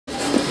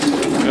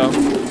go.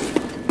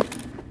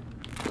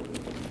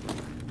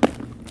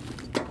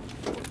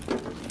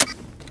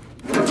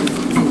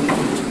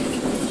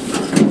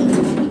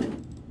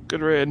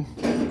 Good raid.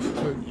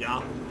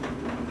 Yeah.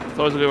 It's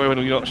always a good way when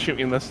you don't shoot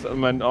me in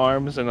my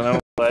arms and then I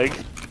don't leg.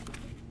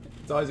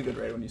 It's always a good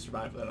raid when you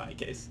survive with an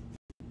ICase.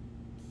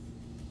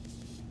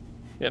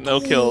 Yeah,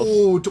 no kills.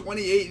 Oh,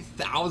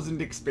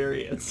 28,000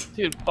 experience.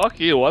 Dude, fuck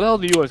you. What the hell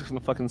do you always in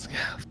the fucking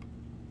scav?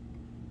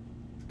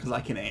 Because I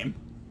can aim.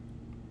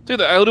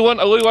 Dude, I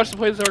only watched the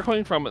places they were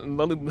coming from and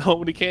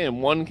nobody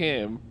came. One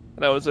came. And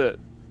that was it.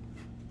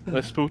 And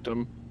I spooked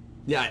them.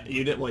 Yeah,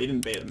 you did. Well, you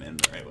didn't bait them in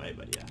the right way,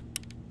 but yeah.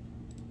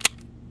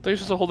 They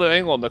just hold that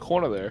angle in the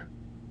corner there.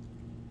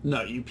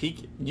 No, you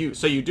peek.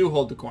 So you do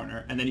hold the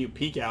corner, and then you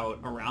peek out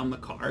around the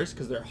cars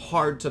because they're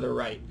hard to the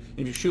right.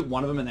 If you shoot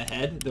one of them in the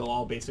head, they'll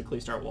all basically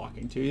start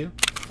walking to you.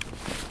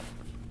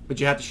 But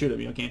you have to shoot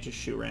them. You can't just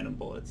shoot random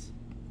bullets.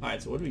 All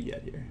right. So what do we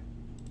get here?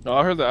 No,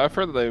 I've heard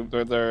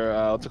that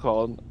they're what's it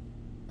called?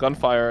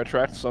 Gunfire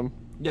attracts them.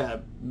 Yeah,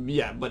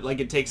 but like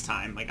it takes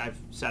time. Like I've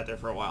sat there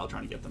for a while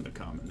trying to get them to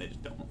come, and they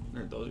just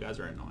don't. Those guys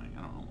are annoying.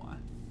 I don't know why.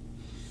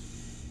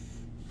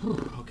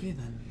 Okay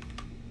then.